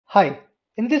Hi,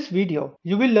 in this video,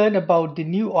 you will learn about the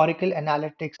new Oracle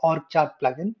Analytics Org Chart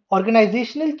plugin.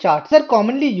 Organizational charts are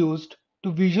commonly used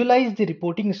to visualize the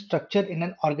reporting structure in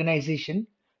an organization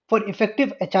for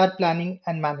effective HR planning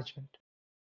and management.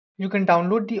 You can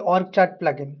download the Org Chart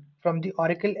plugin from the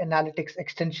Oracle Analytics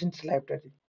Extensions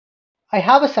library. I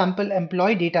have a sample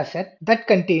employee dataset that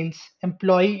contains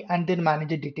employee and their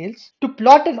manager details. To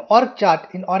plot an org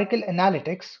chart in Oracle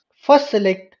Analytics, first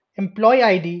select employee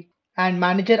ID and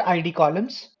manager ID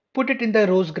columns. Put it in the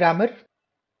rows grammar.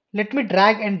 Let me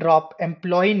drag and drop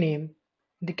employee name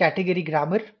in the category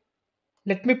grammar.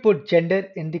 Let me put gender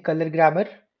in the color grammar.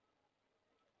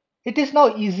 It is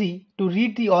now easy to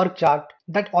read the org chart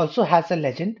that also has a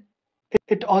legend.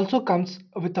 It also comes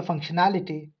with the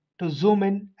functionality to zoom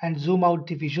in and zoom out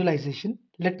the visualization.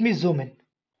 Let me zoom in.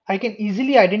 I can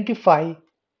easily identify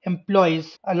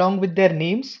employees along with their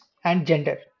names and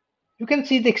gender. You can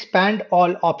see the expand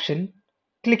all option.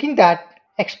 Clicking that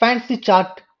expands the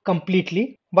chart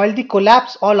completely, while the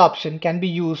collapse all option can be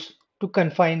used to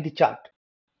confine the chart.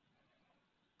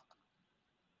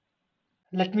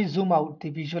 Let me zoom out the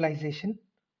visualization.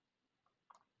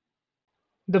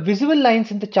 The visible lines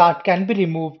in the chart can be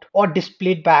removed or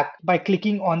displayed back by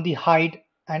clicking on the Hide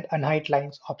and Unhide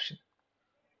Lines option.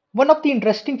 One of the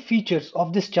interesting features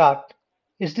of this chart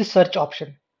is the search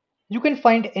option. You can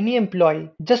find any employee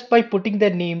just by putting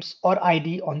their names or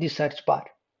ID on the search bar.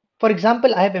 For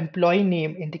example, I have employee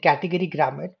name in the category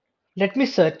grammar. Let me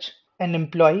search an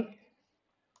employee.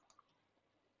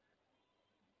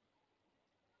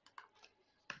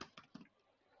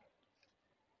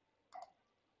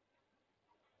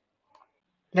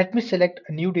 Let me select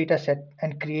a new dataset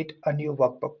and create a new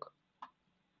workbook.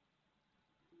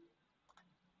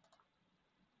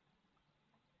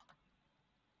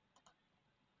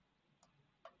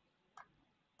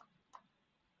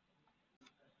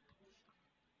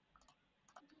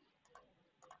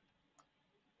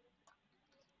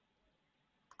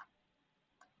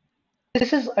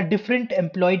 This is a different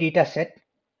employee dataset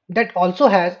that also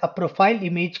has a profile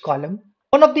image column.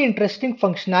 One of the interesting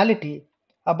functionality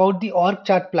about the org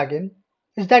chart plugin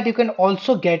is that you can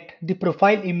also get the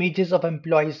profile images of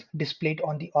employees displayed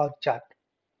on the org chart.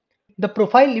 The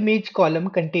profile image column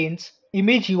contains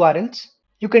image URLs.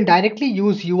 You can directly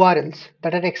use URLs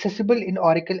that are accessible in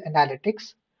Oracle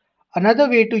Analytics. Another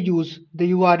way to use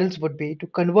the URLs would be to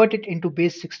convert it into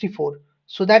base 64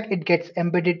 so that it gets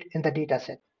embedded in the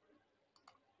dataset.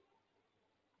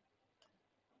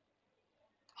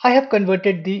 I have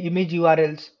converted the image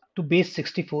URLs to base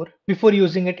 64 before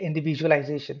using it in the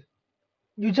visualization.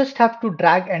 You just have to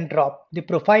drag and drop the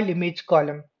profile image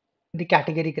column in the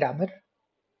category grammar.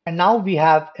 And now we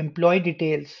have employee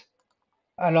details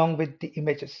along with the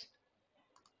images.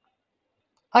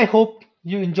 I hope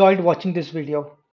you enjoyed watching this video.